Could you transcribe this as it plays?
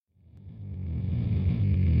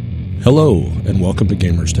Hello, and welcome to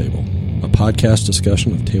Gamers Table, a podcast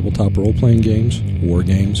discussion of tabletop role-playing games, war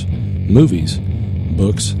games, movies,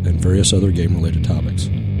 books, and various other game-related topics.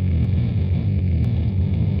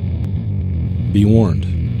 Be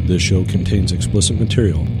warned, this show contains explicit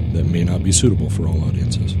material that may not be suitable for all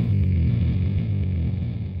audiences.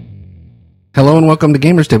 Hello and welcome to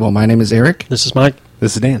Gamers Table. My name is Eric. This is Mike.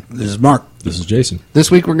 This is Dan. This is Mark. This is Jason. This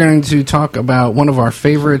week we're going to talk about one of our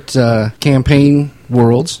favorite campaign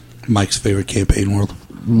worlds. Mike's favorite campaign world.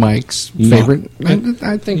 Mike's favorite.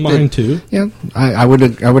 I think mine that, too. Yeah, I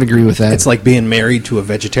would agree with that. It's like being married to a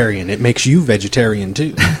vegetarian. It makes you vegetarian,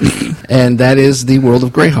 too. And that is the world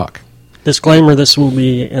of Greyhawk. Disclaimer, this will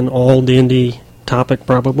be an all D&D topic,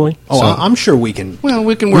 probably. Oh, I'm sure we can. Well,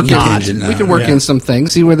 we can work in some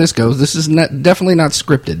things, see where this goes. This is definitely not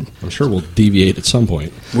scripted. I'm sure we'll deviate at some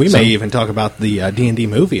point. We may even talk about the D&D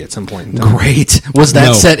movie at some point in time. Great. Was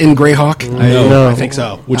that set in Greyhawk? No. I think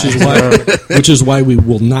so. Which is why we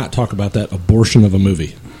will not talk about that abortion of a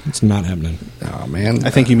movie. It's not happening. Oh, man. I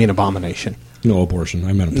think you mean Abomination. No abortion.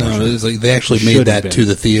 I meant abortion. No, it's like they actually made that to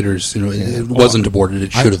the theaters. You know, it wasn't aborted.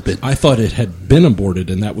 It should have been. I thought it had been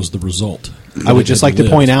aborted, and that was the result. I would just like to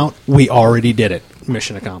point out, we already did it.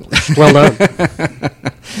 Mission accomplished. Well done.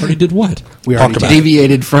 Already did what? We already did.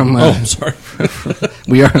 Deviated from... I'm sorry.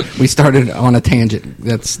 We started on a tangent.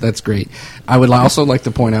 That's great. I would also like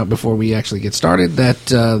to point out before we actually get started that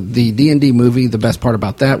the D&D movie, the best part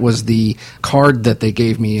about that was the card that they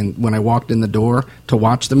gave me, and when I walked in the door to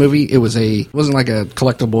watch the movie, it wasn't like a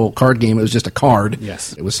collectible card game. It was just a card.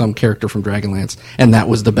 Yes. It was some character from Dragonlance, and that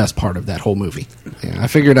was the best part of that whole movie. Yeah, I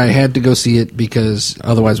figured I had to go see it because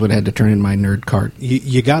otherwise would have had to turn in my nerd card.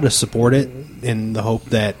 You got to support it in the hope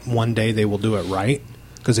that one day they will do it right.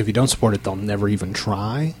 Because if you don't support it, they'll never even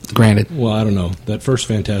try. Granted. Well, I don't know. That first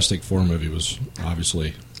Fantastic Four movie was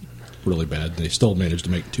obviously really bad. They still managed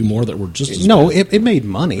to make two more that were just as bad. It made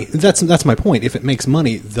money. That's my point. If it makes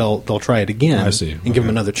money, they'll try it again. I see. And give them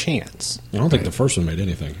another chance. I don't think the first one made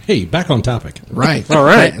anything. Hey, back on topic. Right. All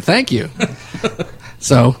right. Thank you.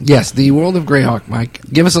 So, yes, the World of Greyhawk, Mike.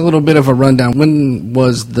 Give us a little bit of a rundown. When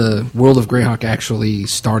was the World of Greyhawk actually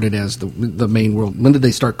started as the main world? When did they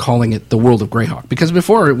start calling it the World of Greyhawk? Because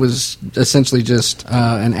before it was essentially just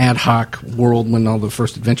an ad hoc world when all the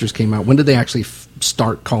first adventures came out. When did they actually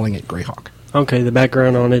start calling it Greyhawk? Okay, the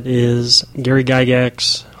background on it is Gary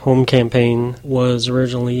Gygax's home campaign was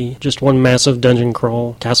originally just one massive dungeon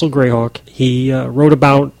crawl, Castle Greyhawk. He wrote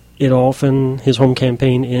about it off in his home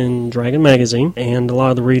campaign in Dragon Magazine, and a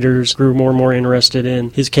lot of the readers grew more and more interested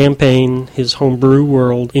in his campaign, his homebrew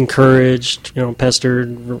world, encouraged,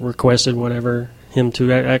 pestered, requested, whatever, him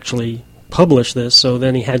to actually publish this. So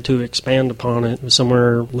then he had to expand upon it. It was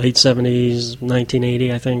somewhere late 70s,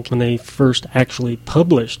 1980, I think, when they first actually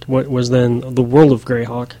published what was then the World of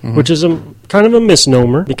Greyhawk, which is kind of a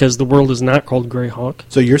misnomer because the world is not called Greyhawk.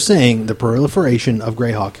 So you're saying the proliferation of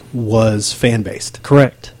Greyhawk was fan-based.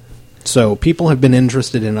 Correct. So people have been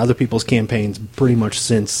interested in other people's campaigns pretty much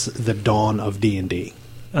since the dawn of D&D.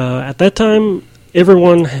 At that time,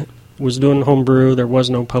 everyone was doing homebrew. There was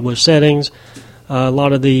no published settings. A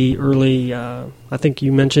lot of the early, I think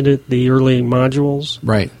you mentioned it, the early modules.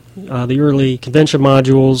 Right. The early convention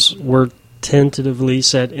modules were tentatively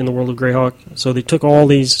set in the World of Greyhawk. So they took all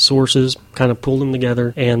these sources, kind of pulled them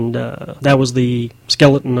together, and that was the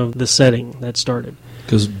skeleton of the setting that started.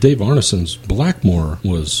 Because Dave Arneson's Blackmore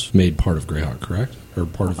was made part of Greyhawk, correct? Or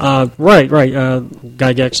part of Right.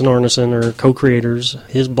 Gygax and Arneson are co-creators.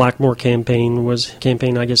 His Blackmore campaign was a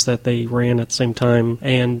campaign, I guess, that they ran at the same time.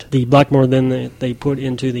 And the Blackmore then that they put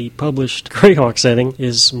into the published Greyhawk setting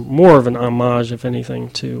is more of an homage, if anything,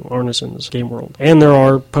 to Arneson's game world. And there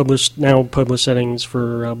are published settings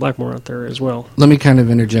for Blackmore out there as well. Let me kind of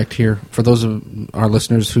interject here. For those of our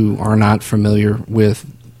listeners who are not familiar with...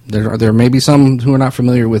 There may be some who are not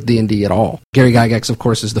familiar with D&D at all. Gary Gygax, of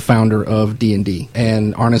course, is the founder of D&D,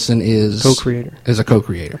 and Arneson is a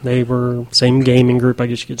co-creator. They were same gaming group, I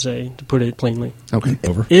guess you could say, to put it plainly. Okay.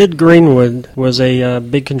 Over. Ed Greenwood was a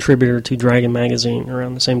big contributor to Dragon Magazine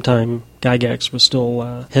around the same time. Gygax was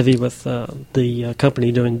still heavy with the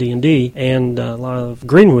company doing D&D, and a lot of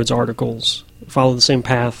Greenwood's articles follow the same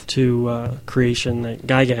path to creation that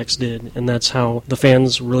Gygax did, and that's how the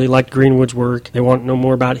fans really liked Greenwood's work. They want to know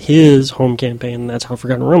more about his home campaign, and that's how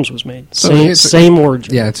Forgotten Realms was made. Same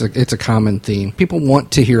origin. Yeah, it's a common theme. People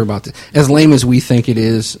want to hear about this. As lame as we think it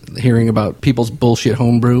is, hearing about people's bullshit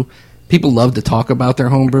homebrew, people love to talk about their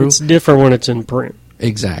homebrew. It's different when it's in print.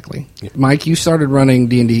 Exactly. Mike, you started running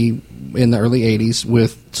D&D in the early 80s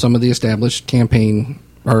with some of the established campaign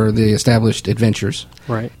or the established adventures.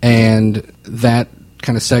 Right. And that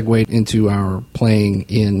kind of segued into our playing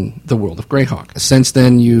in the World of Greyhawk. Since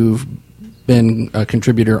then, you've been a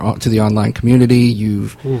contributor to the online community.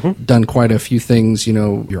 You've done quite a few things,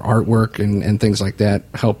 your artwork and things like that,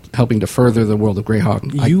 helping to further the World of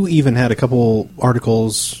Greyhawk. You even had a couple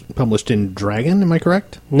articles published in Dragon, am I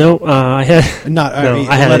correct? No, I had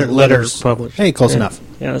I had letters published. Hey, close enough.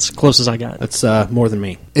 Yeah, that's as close as I got. That's more than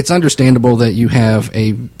me. It's understandable that you have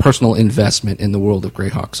a personal investment in the World of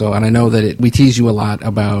Greyhawk. So, and I know that we tease you a lot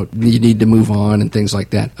about you need to move on and things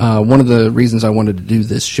like that. One of the reasons I wanted to do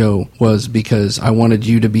this show was because I wanted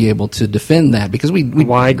you to be able to defend that, because we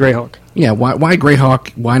Why Greyhawk? Yeah, why Greyhawk?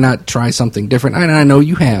 Why not try something different? And I know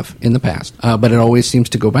you have in the past, but it always seems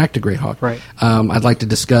to go back to Greyhawk. Right. I'd like to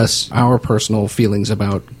discuss our personal feelings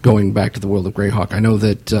about going back to the World of Greyhawk. I know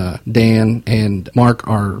that Dan and Mark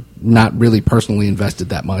are not really personally invested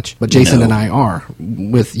that much, but Jason and I are,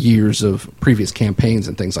 with years of previous campaigns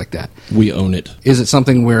and things like that. We own it. Is it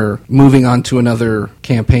something where moving on to another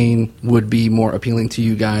campaign would be more appealing to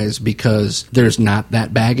you guys because there's not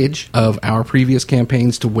that baggage of our previous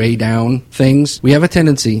campaigns to weigh down things? We have a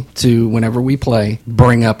tendency to, whenever we play,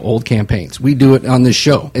 bring up old campaigns. We do it on this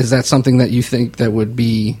show. Is that something that you think that would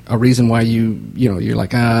be a reason why you're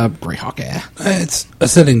like, Greyhawk, It's a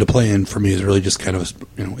setting to play in for me is really just kind of,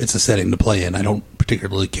 it's a setting to play in. I don't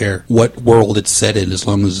particularly care what world it's set in as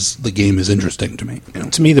long as the game is interesting to me.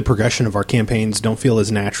 To me, the progression of our campaigns don't feel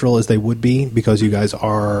as natural as they would be because you guys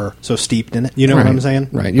are so steeped in it. You know what I'm saying?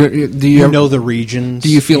 Right. Do you know the regions?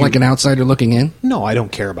 Do you feel like an outsider looking in? No, I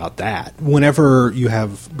don't care about that. Whenever you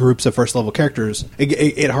have groups of first level characters,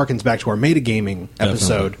 it harkens back to our metagaming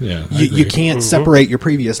episode. Yeah, you can't separate your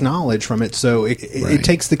previous knowledge from it, so it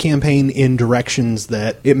takes the campaign in directions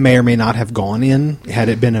that it may or may not have gone in had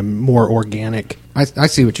it been a more organic. I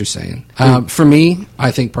see what you're saying. For me,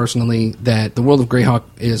 I think personally that the World of Greyhawk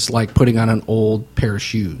is like putting on an old pair of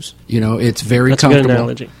shoes. It's very That's comfortable. A good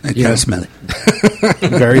analogy. And kind of smelly.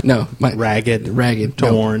 Very ragged,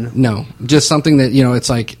 torn. No, just something that it's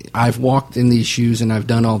like I've walked in these shoes and I've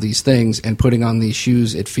done all these things, and putting on these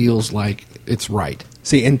shoes, it feels like it's right.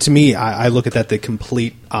 See, and to me, I look at that the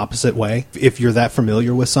complete opposite way. If you're that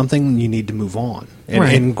familiar with something, you need to move on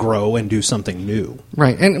and grow and do something new.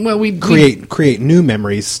 Right, and we create new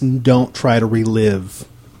memories. Don't try to relive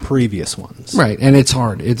previous ones. Right, and it's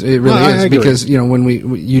hard. It really is because when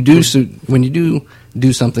when you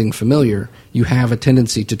do something familiar, you have a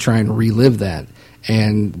tendency to try and relive that,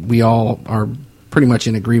 and we all are pretty much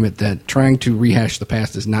in agreement that trying to rehash the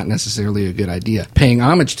past is not necessarily a good idea. Paying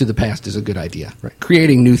homage to the past is a good idea. Right.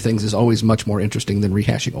 Creating new things is always much more interesting than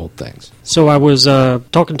rehashing old things. So I was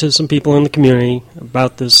talking to some people in the community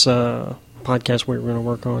about this podcast we were going to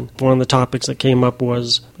work on. One of the topics that came up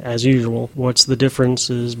was, as usual, what's the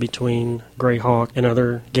differences between Greyhawk and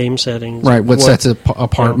other game settings? Right, what sets it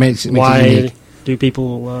apart, makes it unique. Do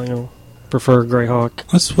people prefer Greyhawk?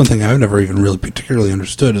 That's one thing I've never even really particularly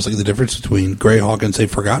understood is like the difference between Greyhawk and, say,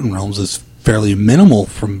 Forgotten Realms is fairly minimal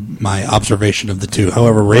from my observation of the two.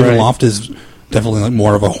 However, Ravenloft is definitely like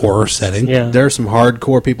more of a horror setting. Yeah. There are some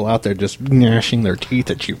hardcore people out there just gnashing their teeth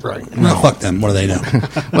at you right now. Well, fuck them. What do they know?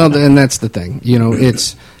 Well, and that's the thing.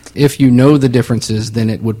 It's if you know the differences, then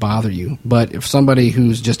it would bother you. But if somebody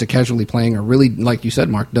who's just a casually playing or really, like you said,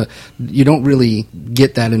 Mark, you don't really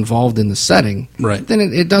get that involved in the setting, right? Then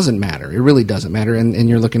it doesn't matter. It really doesn't matter. And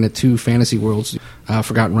you're looking at two fantasy worlds,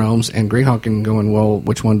 Forgotten Realms and Greyhawk, and going, well,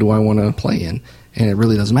 which one do I want to play in? And it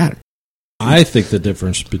really doesn't matter. I think the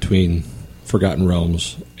difference between Forgotten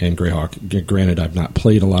Realms and Greyhawk, granted, I've not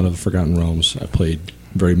played a lot of Forgotten Realms. I've played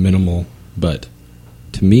very minimal, but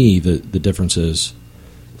to me, the difference is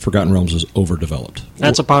Forgotten Realms is overdeveloped.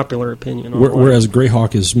 That's a popular opinion. Whereas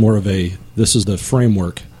Greyhawk is more of this is the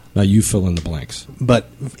framework, now you fill in the blanks. But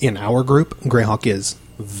in our group, Greyhawk is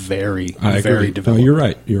very developed. No, you're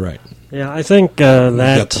right. Yeah, I think that...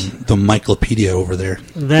 Got the Myclopedia over there.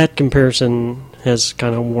 That comparison has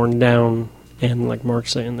kind of worn down, and like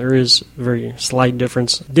Mark's saying, there is a very slight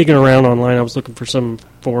difference. Digging around online, I was looking for some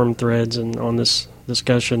forum threads and on this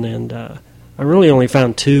discussion, and I really only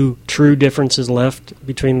found two true differences left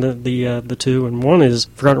between the two, and one is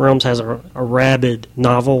Forgotten Realms has a rabid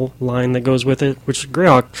novel line that goes with it, which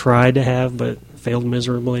Greyhawk tried to have, but failed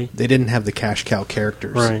miserably. They didn't have the cash cow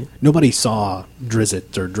characters. Right. Nobody saw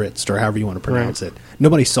Drizzt or Dritzt or however you want to pronounce it.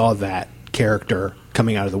 Nobody saw that character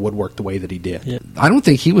coming out of the woodwork the way that he did. Yeah. I don't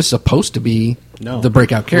think he was supposed to be the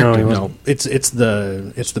breakout character. No, it's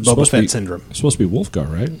the Boba Fett syndrome. It's supposed to be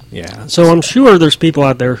Wolfgar, right? Yeah. So I'm sure there's people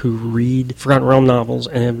out there who read Forgotten Realm novels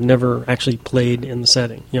and have never actually played in the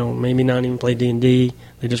setting. Maybe not even played D&D.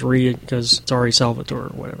 They just read it because it's Ari Salvatore or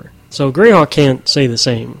whatever. So Greyhawk can't say the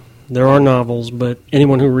same. there are novels, but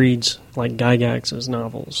anyone who reads like Gygax's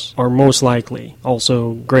novels are most likely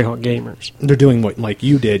also Greyhawk gamers. They're doing what like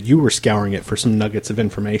you did. You were scouring it for some nuggets of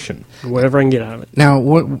information. Whatever I can get out of it. Now,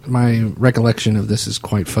 what my recollection of this is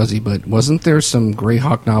quite fuzzy, but wasn't there some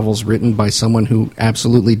Greyhawk novels written by someone who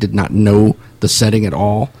absolutely did not know the setting at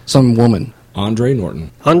all? Some woman. Andre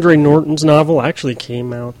Norton. Andre Norton's novel actually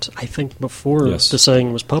came out, I think, before Yes. the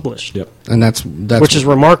setting was published. Yep. And that's Which is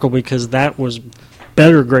remarkable because that was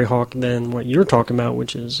better Greyhawk than what you're talking about,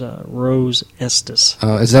 which is Rose Estes.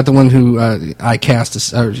 is that the one who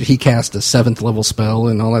he cast a 7th level spell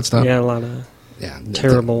and all that stuff? Yeah, a lot of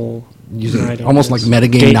terrible using writing. almost like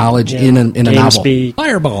metagame Game- knowledge yeah, in a game novel. speak.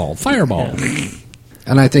 Fireball. Yeah.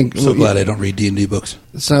 And I think So glad I don't read D&D books.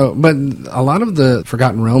 so. But a lot of the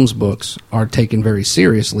Forgotten Realms books are taken very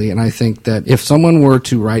seriously, and I think that if someone were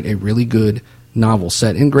to write a really good novel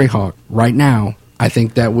set in Greyhawk right now, I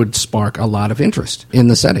think that would spark a lot of interest in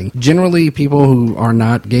the setting. Generally, people who are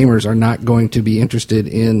not gamers are not going to be interested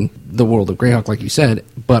in the world of Greyhawk, like you said,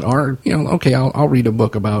 but are, okay, I'll read a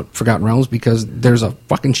book about Forgotten Realms because there's a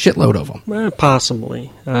fucking shitload of them.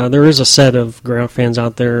 Possibly. There is a set of Greyhawk fans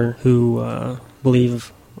out there who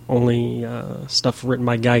believe only stuff written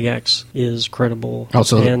by Gygax is credible.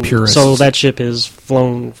 Also, and purists. so that ship is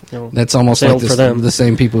flown. That's almost sailed like for them. the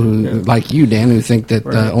same people who, like you, Dan, who think that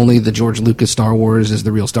Right. only the George Lucas Star Wars is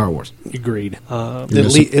the real Star Wars. Agreed. At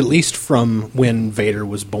least from when Vader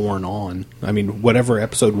was born on. I mean, whatever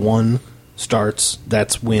Episode 1 starts,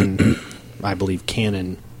 that's when I believe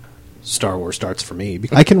canon Star Wars starts for me.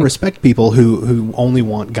 I can respect people who only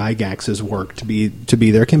want Gygax's work to be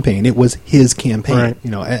their campaign. It was his campaign.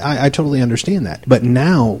 Right. I totally understand that. But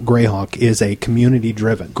now Greyhawk is a community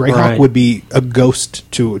driven. Greyhawk Right. would be a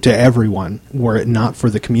ghost to everyone were it not for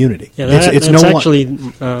the community. Yeah, it's that's no lo- actually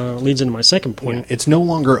leads into my second point. it's no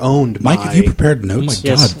longer owned Mike, by have you prepared notes? my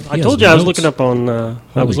Yes, God, I he told has you I was notes. looking up on.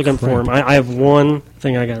 I was Holy looking for crap. him. I have one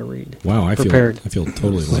thing I got to read. Wow, I Prepared. feel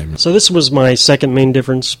totally lame. So this was my second main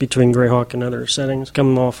difference between Greyhawk and other settings,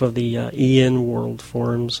 coming off of the EN World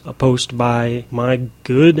forums, a post by my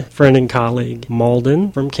good friend and colleague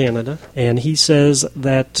Malden from Canada, and he says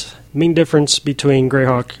that main difference between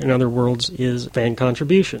Greyhawk and other worlds is fan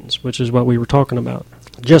contributions, which is what we were talking about.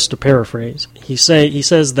 Just to paraphrase, he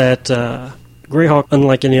says that Greyhawk,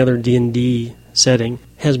 unlike any other D&D setting,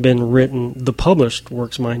 has been written, the published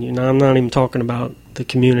works, mind you. Now, I'm not even talking about the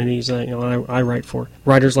communities that I write for.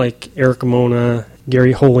 Writers like Eric Mona,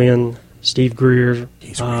 Gary Holian, Steve Greer,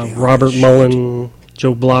 Robert Mullen,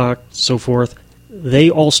 Joe Block, so forth. They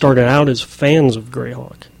all started out as fans of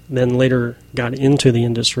Greyhawk, then later got into the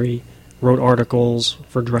industry, wrote articles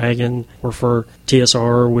for Dragon or for TSR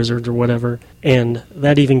or Wizards or whatever, and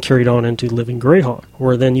that even carried on into Living Greyhawk,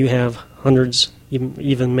 where then you have hundreds,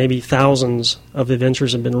 even maybe thousands of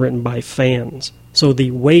adventures have been written by fans. So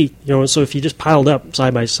the weight, so if you just piled up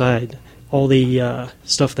side by side all the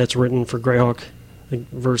stuff that's written for Greyhawk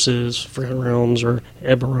versus Forgotten Realms or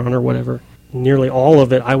Eberron or whatever, nearly all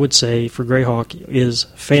of it, I would say, for Greyhawk is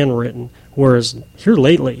fan-written, whereas here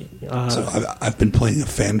lately... So I've been playing a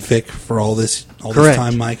fanfic for all this Correct.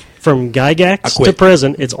 time, Mike. From Gygax to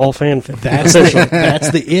present, it's all fanfic.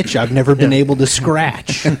 That's the itch I've never been able to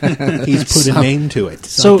scratch. He's put a name to it.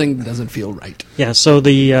 Something doesn't feel right. Yeah, so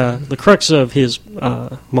the crux of his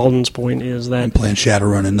Malden's point is I'm that playing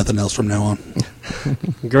Shadowrun and nothing else from now on.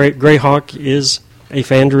 Greyhawk is a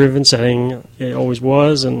fan-driven setting. It always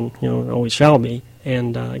was, and it always shall be.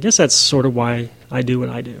 And I guess that's sort of why I do what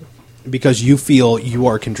I do. Because you feel you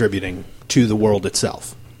are contributing to the world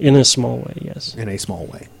itself In a small way, yes. in a small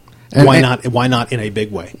way. And- Why and- not? Why not in a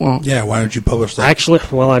big way? Well, Yeah, why don't you publish that? Actually,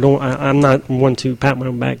 well, I'm not one to pat my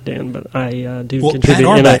own back, Dan, but I do Well, pat contribute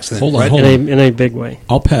our in backs then, Hold on, right? hold in a big way.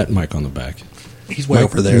 I'll pat Mike on the back. He's way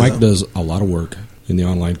over there. Mike though. does a lot of work in the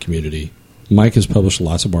online community. Mike has published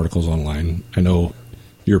lots of articles online. I know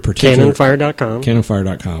your particular... Cannonfire.com.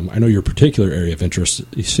 Cannonfire.com. I know your particular area of interest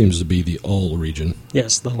seems to be the Ul region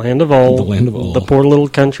Yes, the land of Ul. The land of Ul. The poor little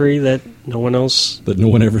country that no one else... that no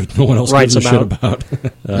one else Writes gives a shit about.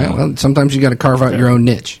 about. yeah, well, sometimes you got to carve out your own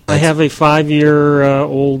niche. I have a 5-year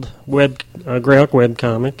old Greyhawk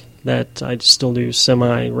webcomic that I still do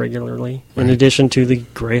semi-regularly, in addition to the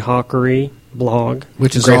Greyhawkery blog.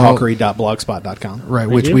 Which is all, Greyhawkery.blogspot.com. right,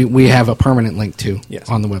 Thank which you. we have a permanent link to Yes.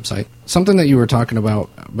 on the website. Something that you were talking about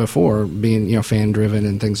before, being fan driven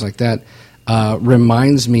and things like that,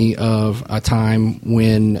 reminds me of a time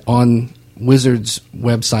when on Wizards'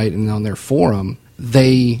 website and on their forum,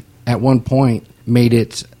 they at one point made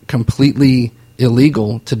it completely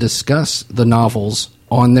illegal to discuss the novels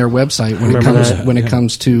on their website when it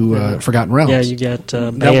comes to Forgotten Realms. Yeah, you get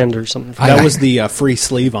banned or something. That was the free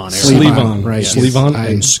Sleeve-On era. Sleeve-On, right. Sleeve-On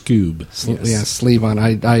and Scoob. Yeah, Sleeve-On.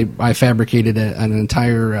 I fabricated an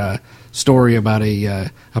entire story about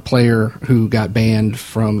a player who got banned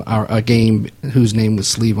from a game whose name was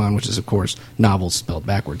Sleeve-On, which is, of course, novels spelled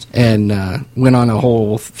backwards, and went on a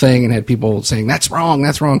whole thing and had people saying, that's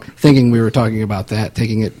wrong, thinking we were talking about that,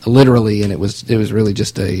 taking it literally, and it was really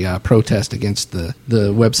just a protest against the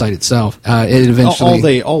website itself. It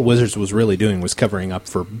eventually... All Wizards was really doing was covering up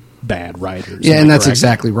for bad writers. Yeah, and that's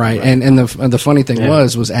exactly right. And the funny thing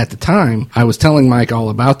was at the time, I was telling Mike all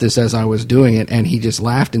about this as I was doing it, and he just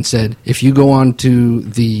laughed and said, if you go on to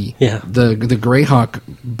the Greyhawk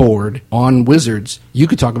board on Wizards, you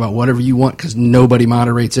could talk about whatever you want because nobody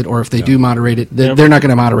moderates it, or if they do moderate it, they're not going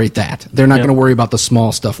to moderate that. They're not going to worry about the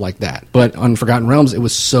small stuff like that. But on Forgotten Realms, it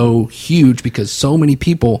was so huge because so many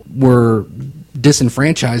people were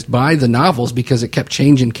disenfranchised by the novels because it kept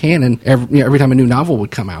changing canon every time a new novel would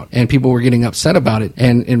come out, and people were getting upset about it.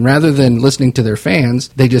 And rather than listening to their fans,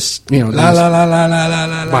 they just buy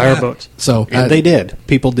our books. So they did.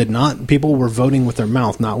 People did not. People were voting with their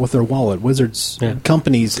mouth, not with their wallet. Wizards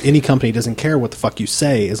companies, any company doesn't care what the fuck you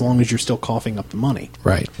say as long as you're still coughing up the money,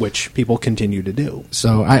 right? Which people continue to do.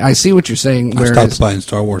 So I see what you're saying. I stopped buying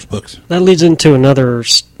Star Wars books. That leads into another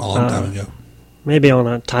a long time ago. Maybe on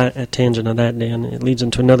a tangent of that, Dan, it leads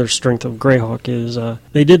into another strength of Greyhawk is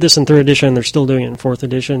they did this in 3rd edition, they're still doing it in 4th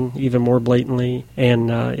edition, even more blatantly, and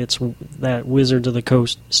it's that Wizards of the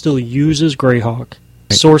Coast still uses Greyhawk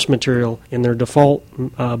source material in their default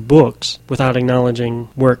books without acknowledging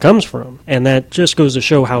where it comes from. And that just goes to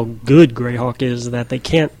show how good Greyhawk is that they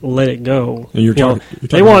can't let it go. And you're talking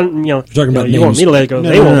about you want me to let it go,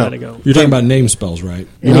 they won't let it go. You're talking about name spells, right?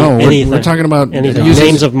 We're talking about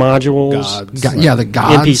names of modules. The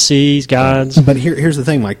gods. NPCs, gods. But here's the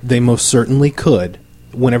thing, Mike. They most certainly could.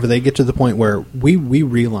 Whenever they get to the point where we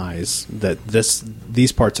realize that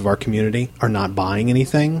these parts of our community are not buying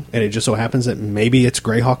anything, and it just so happens that maybe it's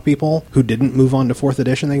Greyhawk people who didn't move on to 4th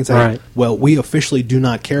edition, they can say, right. well, we officially do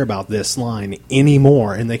not care about this line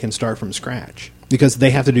anymore, and they can start from scratch. Because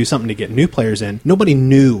they have to do something to get new players in. Nobody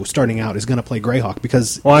new starting out is going to play Greyhawk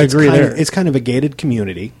because it's kind of a gated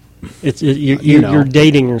community. You're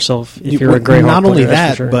dating yourself if you're a Greyhawk Not only player,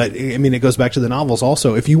 that, sure. but I mean, it goes back to the novels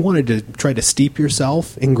also. If you wanted to try to steep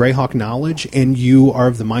yourself in Greyhawk knowledge and you are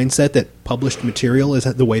of the mindset that published material is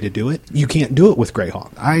the way to do it, you can't do it with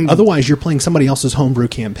Greyhawk. Otherwise, you're playing somebody else's homebrew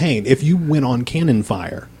campaign. If you went on Cannon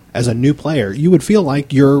Fire as a new player, you would feel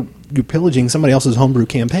like you're pillaging somebody else's homebrew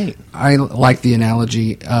campaign. I like the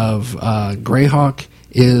analogy of Greyhawk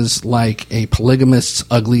is like a polygamist's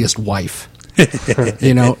ugliest wife.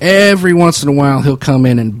 Every once in a while he'll come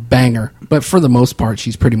in and bang her, but for the most part,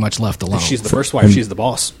 she's pretty much left alone. If she's the first wife, she's the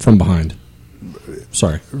boss. From behind.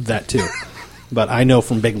 Sorry. That too. But I know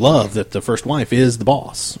from Big Love that the first wife is the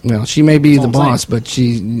boss. Well, she may be the boss, but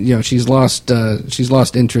she's lost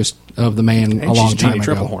interest of the man and a long time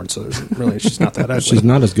ago. Triplehorn, so really she's not that ugly. She's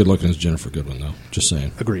not as good looking as Jennifer Goodwin, though. Just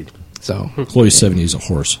saying. Agreed. So Chloe 70 is a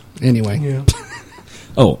horse. Anyway. Yeah.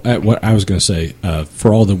 What I was going to say,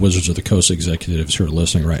 for all the Wizards of the Coast executives who are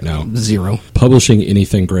listening right now, 0. Publishing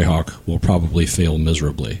anything Greyhawk will probably fail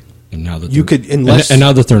miserably. And now that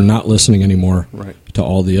now that they're not listening anymore to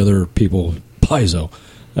all the other people, Paizo,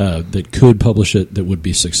 that could publish it, that would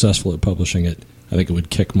be successful at publishing it, I think it would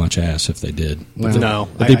kick much ass if they did. Well,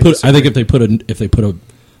 I think if they put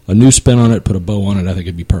a new spin on it, put a bow on it, I think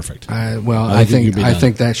it'd be perfect. I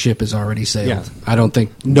think that ship has already sailed. Yeah. I don't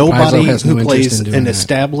think nobody has who no plays an that.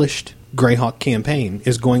 established Greyhawk campaign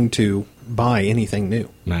is going to buy anything new.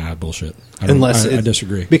 Nah, bullshit. I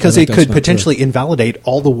disagree. Because it could potentially invalidate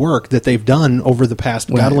all the work that they've done over the past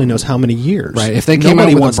God only knows how many years. Right. If they came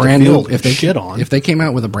out with a brand new if they came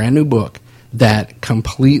out with a brand new book that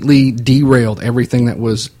completely derailed everything that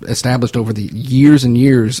was established over the years and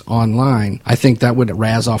years online, I think that would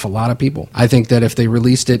razz off a lot of people. I think that if they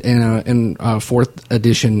released it in a 4th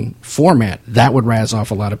edition format, that would razz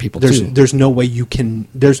off a lot of people too. There's no way you can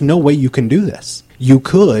do this. You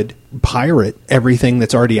could pirate everything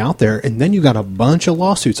that's already out there, and then you got a bunch of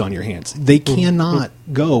lawsuits on your hands. They cannot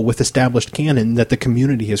go with established canon that the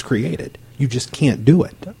community has created. You just can't do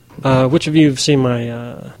it. Which of you have seen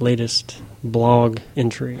my latest blog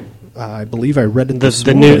entry? I believe I read it this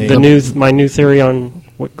morning. My new theory on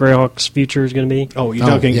what Greyhawk's future is going to be. Oh, you're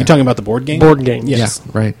talking about the board game? Board game, yes.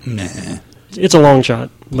 Yeah, right. Nah. It's a long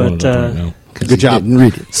shot, but good job.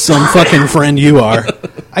 Read it. Some fucking friend you are.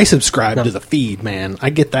 I subscribe to the feed, man. I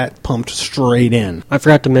get that pumped straight in. I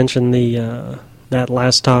forgot to mention the that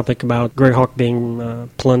last topic about Greyhawk being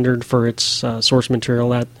plundered for its source material.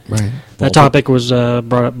 That topic was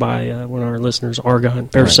brought up by one of our listeners, Argon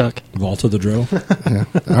Bearsuck. Vault of the Drow. Yeah.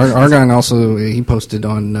 Argon also, he posted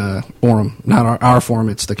on forum, not our forum,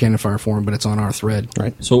 it's the Cannon Fire forum, but it's on our thread.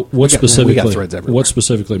 Right. So we got specifically, threads everywhere. what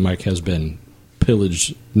specifically, Mike, has been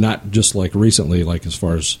pillaged, not just like recently, like as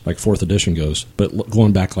far as like 4th edition goes, but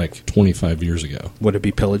going back like 25 years ago? Would it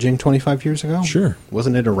be pillaging 25 years ago? Sure.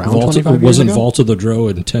 Wasn't it around Vault, 25 years wasn't ago? Vault of the Drow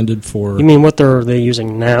intended for... You mean what are they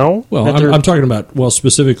using now? Well, I'm talking about,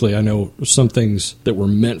 specifically, I know some things that were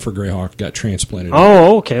meant for Greyhawk got transplanted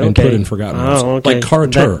and put in Forgotten Realms. Okay. Like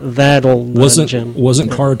Kara-Tur. That old gem.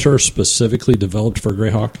 Wasn't Kara-Tur specifically developed for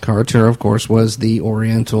Greyhawk? Kara-Tur, of course, was the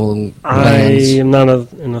Oriental I lands. am not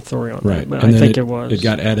an authority on that, but And I then think it was. It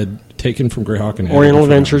got taken from Greyhawk and Oriental added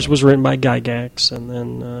to Adventures Forgotten was written by Gygax, and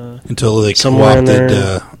then Until they somewhere in co-opted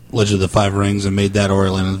there- Legend of the Five Rings and made that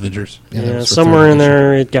Oriental Adventures. Yeah, that yeah, was for somewhere third in edition.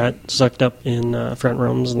 there it got sucked up in Forgotten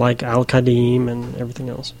Realms, like Al-Qadim and everything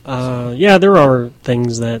else. Yeah, there are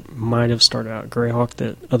things that might have started out Greyhawk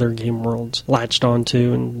that other game worlds latched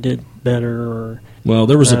onto and did better. Or Well,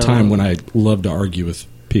 there was a time when I loved to argue with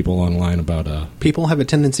people online about... People have a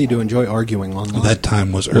tendency to enjoy arguing online. That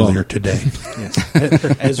time was earlier today. Yes.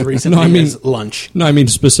 As recently as lunch. No, I mean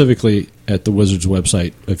specifically at the Wizards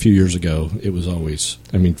website a few years ago, it was always...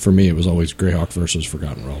 I mean, for me, it was always Greyhawk versus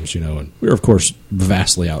Forgotten Realms, and we were, of course,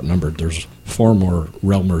 vastly outnumbered. There's far more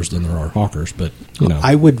Realmers than there are Hawkers, but,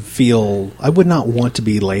 I would not want to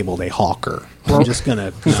be labeled a hawker. I'm just going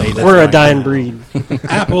to say that. we're a right dying now. breed.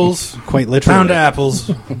 Apples. Quite literally. Pound of apples.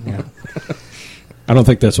 I don't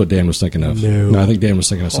think that's what Dan was thinking of. No. I think Dan was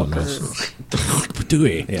thinking of something else. Do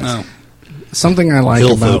we? Yes. No. Something I like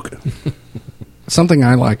Hill about folk. something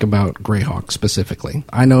I like about Greyhawk specifically.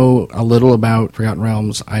 I know a little about Forgotten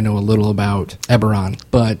Realms. I know a little about Eberron,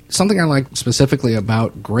 but something I like specifically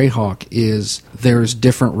about Greyhawk is there's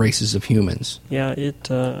different races of humans. Yeah, it.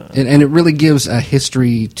 And it really gives a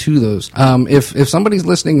history to those. If somebody's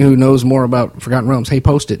listening who knows more about Forgotten Realms, hey,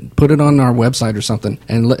 post it, put it on our website or something,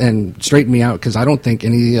 and straighten me out, because I don't think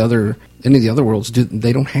any of the other worlds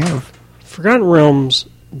they don't have. Forgotten Realms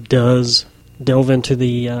does delve into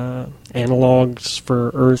the analogs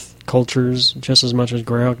for Earth cultures just as much as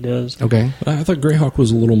Greyhawk does. Okay. But I thought Greyhawk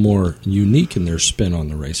was a little more unique in their spin on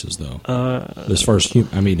the races, though. As far as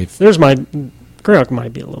Greyhawk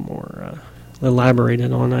might be a little more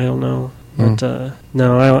elaborated on. I don't know, but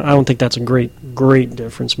no, I don't think that's a great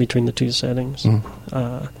difference between the two settings.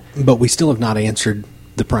 But we still have not answered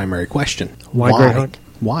the primary question. Why Greyhawk?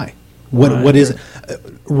 Why? What is it?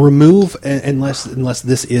 Remove unless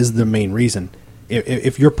this is the main reason.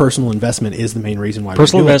 If your personal investment is the main reason why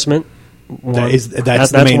Personal we do investment.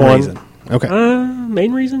 that's the main one. reason. Okay,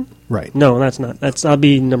 Main reason? right. No, that's not. That'll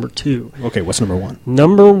be number 2. Okay, what's number 1?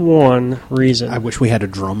 Number 1 reason I wish we had a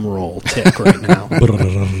drum roll tick right now.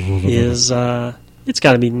 is it's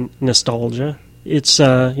got to be nostalgia. It's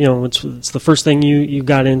it's the first thing you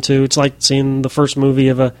got into. It's like seeing the first movie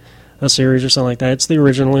of a series or something like that. It's the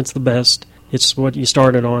original. It's the best. It's what you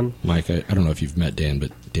started on. Mike, I don't know if you've met Dan,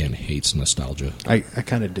 but Dan hates nostalgia. I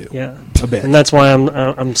kind of do. Yeah, a bit. and that's why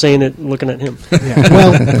I'm saying it, looking at him. Yeah.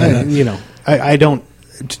 Well, I don't.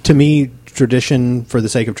 To me, tradition for the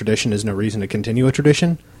sake of tradition is no reason to continue a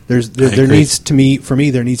tradition. There needs to be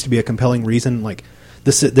a compelling reason. Like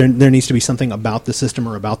there needs to be something about the system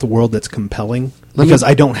or about the world that's compelling. Because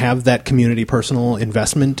I don't have that community personal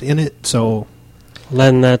investment in it. So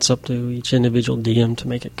Then that's up to each individual DM to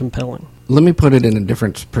make it compelling. Let me put it in a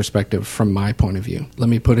different perspective from my point of view. Let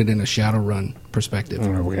me put it in a Shadowrun perspective.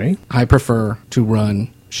 okay. I prefer to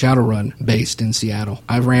run Shadowrun based in Seattle.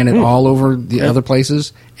 I've ran it all over the other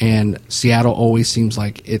places, and Seattle always seems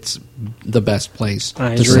like it's the best place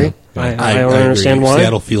I to agree. sit. I don't understand why.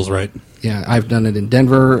 Seattle feels right. Yeah, I've done it in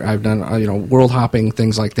Denver. I've done world hopping,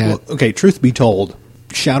 things like that. Well, okay, truth be told,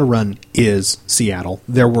 Shadowrun is Seattle.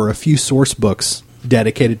 There were a few source books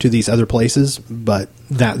dedicated to these other places, but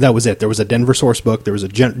that was it. There was a Denver source book. There was a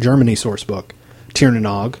Germany source book.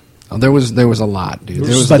 Tirnanog. Oh, there was a lot, dude.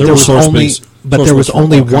 There was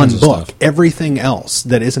only one kinds of book. stuff. Everything else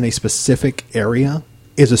that is in a specific area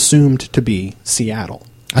is assumed to be Seattle.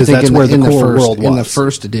 I Because think that's where the core first, world was. in the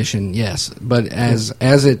first edition, yes, but as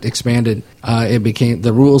it expanded,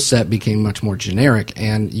 the rule set became much more generic,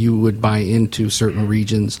 and you would buy into certain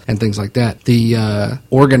regions and things like that. The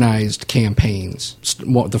organized campaigns,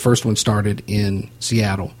 the first one started in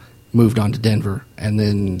Seattle, moved on to Denver, and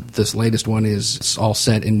then this latest one is all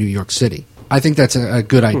set in New York City. I think that's a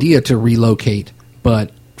good idea to relocate,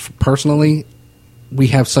 but personally, we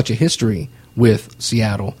have such a history with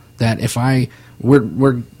Seattle that if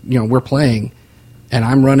we're playing, and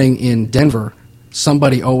I'm running in Denver,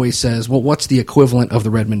 somebody always says, well, what's the equivalent of the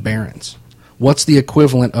Redmond Barrens? What's the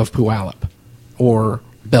equivalent of Puyallup or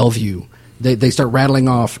Bellevue? They start rattling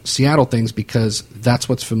off Seattle things because that's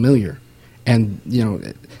what's familiar.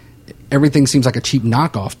 And, everything seems like a cheap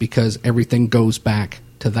knockoff because everything goes back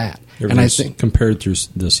to that. And I think compared through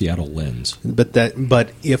the Seattle lens.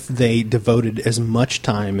 But if they devoted as much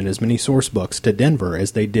time and as many source books to Denver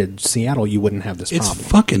as they did Seattle, you wouldn't have this problem. It's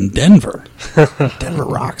fucking Denver. Denver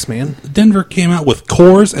rocks, man. Denver came out with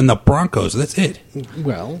Coors and the Broncos. That's it.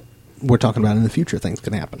 Well, we're talking about in the future things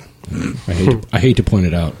can happen. I hate to point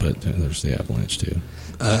it out, but there's the Avalanche too.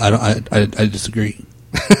 I disagree.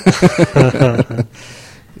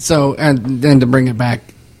 So, and then to bring it back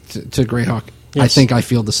to Greyhawk, yes. I think I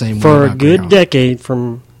feel the same way for about a good Greyhawk. decade,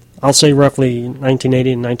 from I'll say roughly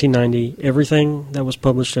 1980 and 1990, everything that was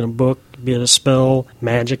published in a book, be it a spell,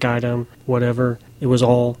 magic item, whatever, it was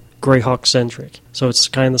all Greyhawk centric. So it's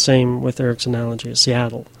kind of the same with Eric's analogy of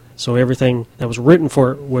Seattle. So everything that was written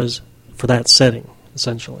for it was for that setting,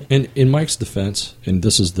 essentially. And in Mike's defense, and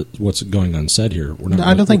this is what's going unsaid here,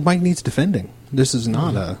 I don't think Mike needs defending. This is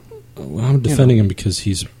not a... Well, I'm defending him because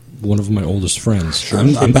he's one of my oldest friends. Sure.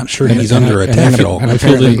 I'm not sure he's under attack at all. I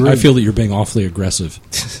feel that you're being awfully aggressive.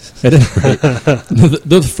 At any rate,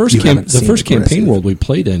 the first campaign world we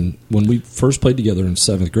played in when we first played together in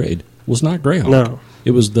 7th grade was not Greyhawk. No.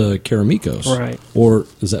 It was the Karamikos. Right. Or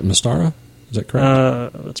is that Mystara? Is that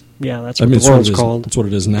correct? That's what the world's called. That's what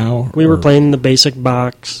it is now. We were playing the basic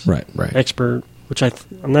box. Right. Expert, which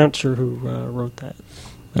I'm not sure who wrote that.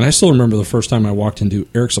 And I still remember the first time I walked into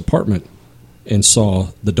Eric's apartment and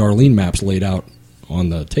saw the Darlene maps laid out on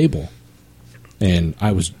the table, and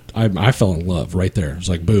I fell in love right there. It was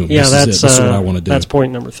like, boom, this is what I want to do. That's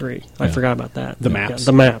point number 3. I forgot about that. The maps. Yeah,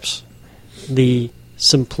 the maps. The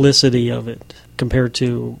simplicity of it compared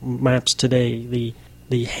to maps today,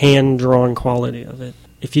 the hand-drawn quality of it.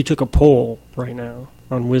 If you took a poll right now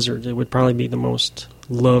on Wizards, it would probably be the most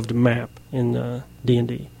loved map in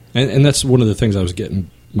D&D. And that's one of the things I was getting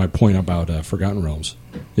my point about Forgotten Realms,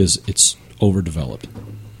 is it's overdeveloped.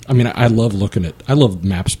 I mean, I love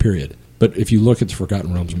maps, period. But if you look at the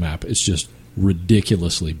Forgotten Realms map, it's just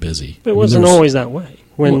ridiculously busy. But it wasn't always that way.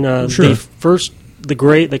 When sure.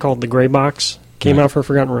 they called it the Gray Box, came out for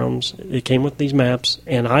Forgotten Realms, it came with these maps,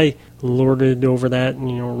 and I lorded over that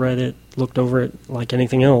and read it, looked over it like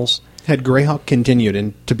anything else. Had Greyhawk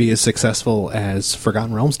continued to be as successful as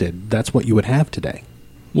Forgotten Realms did, that's what you would have today.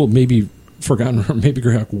 Well, maybe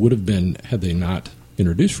Greyhawk would have been had they not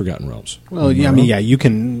introduced Forgotten Realms. Well, you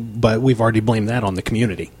can, but we've already blamed that on the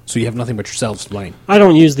community, so you have nothing but yourselves to blame. I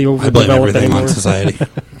don't use the overdeveloped I blame everything anymore. on society.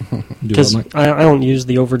 Because I don't use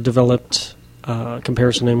the overdeveloped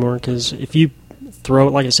comparison anymore, because if you throw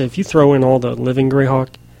in all the living Greyhawk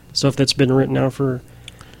stuff that's been written out for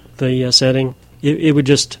the setting, it would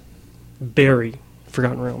just bury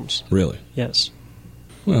Forgotten Realms. Really? Yes.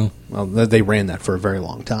 Well, they ran that for a very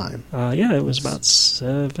long time. It was about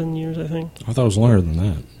 7 years, I think. I thought it was longer than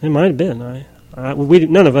that. It might have been.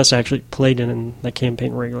 None of us actually played in that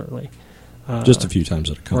campaign regularly. Just a few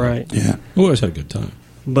times at a con. Right. Yeah. We always had a good time.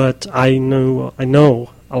 But I know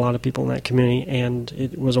a lot of people in that community, and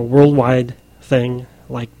it was a worldwide thing.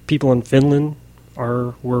 Like, people in Finland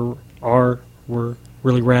were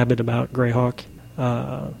really rabid about Greyhawk.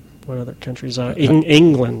 What other countries?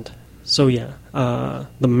 England. So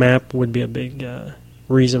the map would be a big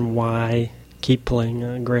reason why keep playing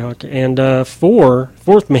Greyhawk. And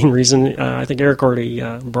fourth main reason, I think Eric already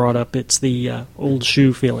brought up, it's the old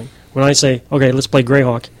shoe feeling. When I say, okay, let's play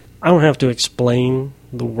Greyhawk, I don't have to explain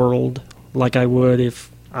the world like I would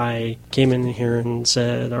if I came in here and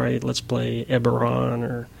said, all right, let's play Eberron.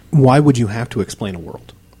 Or why would you have to explain a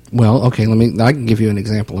world? Well, okay, I can give you an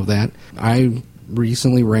example of that. I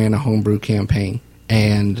recently ran a homebrew campaign,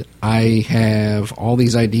 and I have all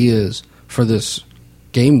these ideas for this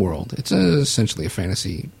game world. It's essentially a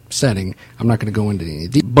fantasy setting. I'm not going to go into any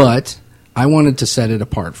of these, but I wanted to set it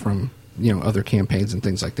apart from other campaigns and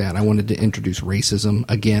things like that. I wanted to introduce racism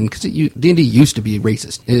again, because D&D used to be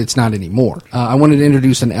racist. It's not anymore. I wanted to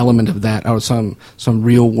introduce an element of that out of some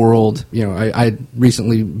real world. I'd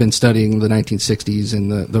recently been studying the 1960s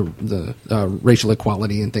and the racial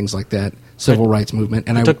equality and things like that. civil rights movement,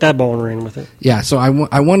 and I took that ball and ran with it. Yeah, so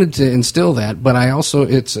I wanted to instill that, but I also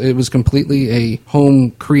it was completely a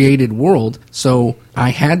home created world, so I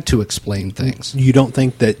had to explain things. You don't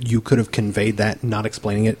think that you could have conveyed that, not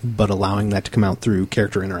explaining it, but allowing that to come out through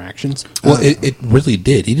character interactions? Well, it really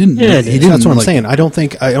did. He didn't. Yeah, He didn't. That's what I'm saying. I don't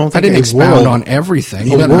think I didn't expound on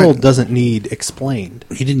everything. A world doesn't need explained.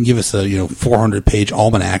 He didn't give us a 400-page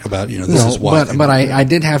almanac about this is why. But I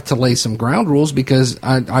did have to lay some ground rules because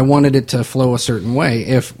I wanted it to flow a certain way.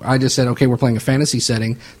 If I just said, okay, we're playing a fantasy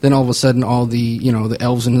setting, then all of a sudden all the the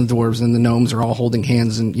elves and the dwarves and the gnomes are all holding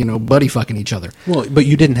hands and buddy fucking each other. Well, but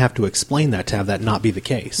you didn't have to explain that to have that not be the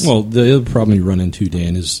case. Well, the other problem you run into,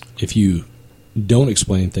 Dan, is if you don't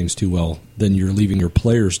explain things too well, then you're leaving your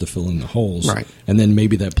players to fill in the holes. Right. And then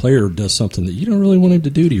maybe that player does something that you don't really want him to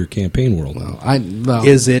do to your campaign world. Well,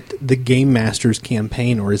 is it the game master's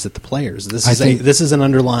campaign or is it the players? This is an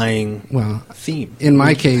underlying theme. In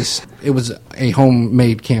my case, it was a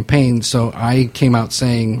homemade campaign, so I came out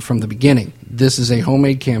saying from the beginning, this is a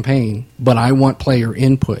homemade campaign, but I want player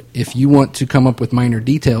input. If you want to come up with minor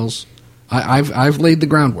details, I've laid the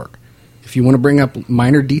groundwork. If you want to bring up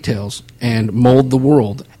minor details and mold the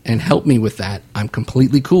world and help me with that, I'm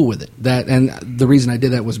completely cool with it. And the reason I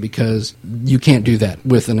did that was because you can't do that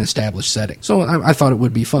with an established setting. So I thought it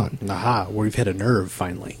would be fun. Aha, we've hit a nerve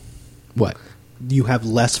finally. What? You have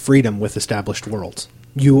less freedom with established worlds.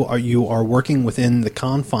 You are working within the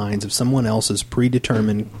confines of someone else's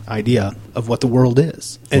predetermined idea of what the world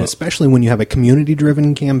is. And especially when you have a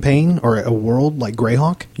community-driven campaign or a world like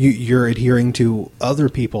Greyhawk, you're adhering to other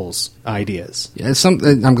people's ideas. Yeah,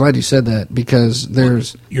 I'm glad you said that because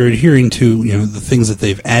you're adhering to the things that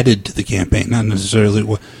they've added to the campaign, not necessarily.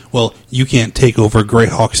 Well, you can't take over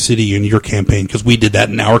Greyhawk City in your campaign because we did that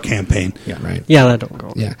in our campaign. Yeah, right. Yeah, that don't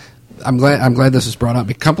go. Yeah. I'm glad this was brought up.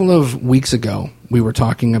 A couple of weeks ago, we were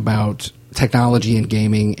talking about technology and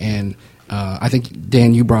gaming, and I think,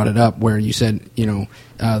 Dan, you brought it up where you said,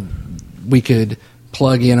 we could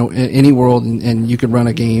plug in any world and you could run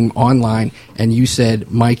a game online, and you said,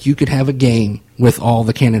 Mike, you could have a game with all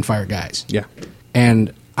the Cannon Fire guys. Yeah.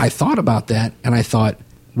 And I thought about that, and I thought,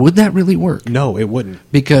 would that really work? No, it wouldn't.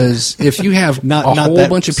 Because if you have not a whole that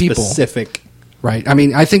bunch of people... specific. Right. I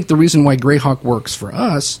mean, I think the reason why Greyhawk works for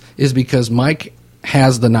us is because Mike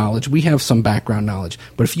has the knowledge. We have some background knowledge.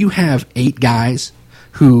 But if you have 8 guys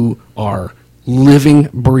who are living,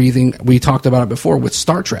 breathing, we talked about it before with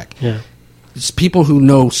Star Trek. Yeah. It's people who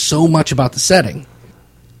know so much about the setting,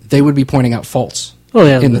 they would be pointing out faults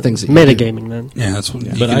in the things that you do. Metagaming, then. Yeah, that's what,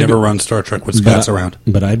 you can never run Star Trek with Scott's around.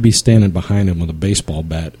 But I'd be standing behind him with a baseball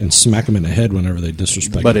bat and smack him in the head whenever they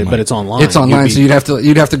disrespect him. But it's online. It's online, so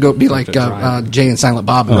you'd have to go be like Jay and Silent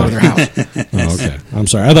Bob and go to their house. Oh, okay. I'm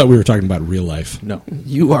sorry. I thought we were talking about real life. No.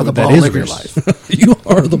 You are the That ball is lickers. real life. You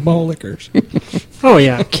are the ball lickers. Oh,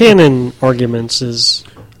 yeah. Canon arguments is...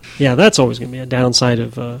 Yeah, that's always going to be a downside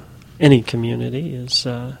of any community is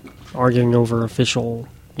arguing over official...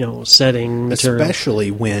 setting material. Especially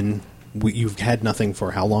when you've had nothing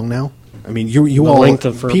for how long now? I mean, you the all length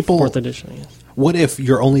of people. 4th edition. Yes. What if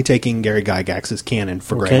you're only taking Gary Gygax's canon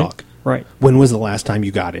for Greyhawk? Right. When was the last time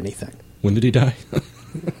you got anything? When did he die?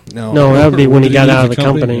 No, that would be when he Did got leave out of the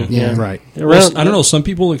company. Yeah. Right. Well, I don't know. Some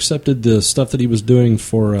people accepted the stuff that he was doing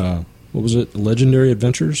for what was it? Legendary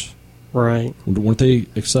Adventures. Right. Weren't they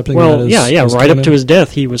accepting Well, that as, yeah. as Right canon? up to his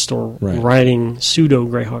death, he was still Right. writing pseudo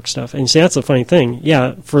Greyhawk stuff. And see, that's the funny thing.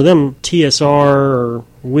 Yeah, for them, TSR or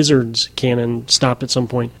Wizards canon stopped at some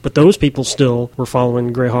point, but those people still were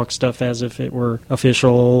following Greyhawk stuff as if it were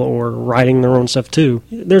official or writing their own stuff too.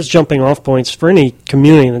 There's jumping off points for any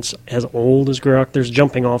community that's as old as Greyhawk. There's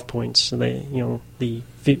jumping off points. So the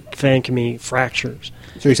fan community fractures.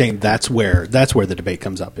 So you're saying that's where the debate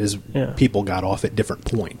comes up is Yeah. people got off at different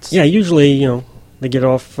points. Yeah, usually, they get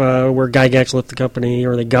off where Gygax left the company,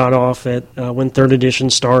 or they got off at when 3rd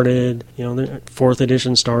edition started, the 4th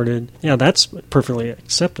edition started. Yeah, that's perfectly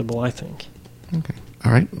acceptable, I think. Okay.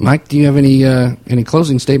 All right. Mike, do you have any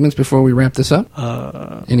closing statements before we wrap this up?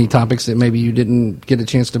 Any topics that maybe you didn't get a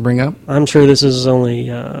chance to bring up? I'm sure this is only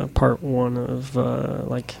part 1 of,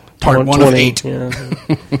 Part 1 of 8. Yeah.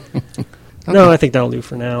 No, I think that'll do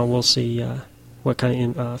for now. We'll see what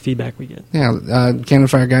kind of feedback we get. Yeah, Cannon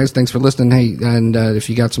Fire guys, thanks for listening. Hey, and if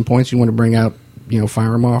you got some points you want to bring out,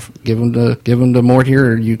 fire them off. Give them to Mort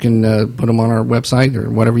here, or you can put them on our website or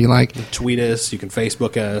whatever you like. Tweet us. You can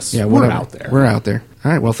Facebook us. Yeah, we're whatever. out there. We're out there.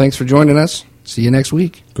 All right. Well, thanks for joining us. See you next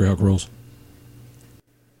week. Greyhawk rules.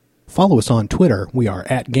 Follow us on Twitter. We are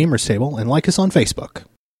at Gamers Table, and like us on Facebook.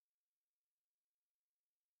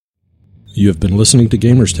 You have been listening to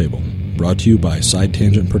Gamers Table, brought to you by Side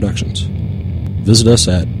Tangent Productions. Visit us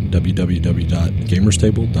at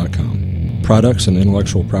www.gamerstable.com. Products and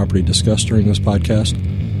intellectual property discussed during this podcast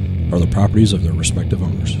are the properties of their respective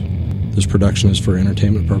owners. This production is for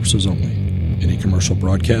entertainment purposes only. Any commercial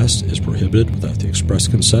broadcast is prohibited without the express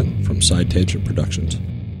consent from Side Tangent Productions.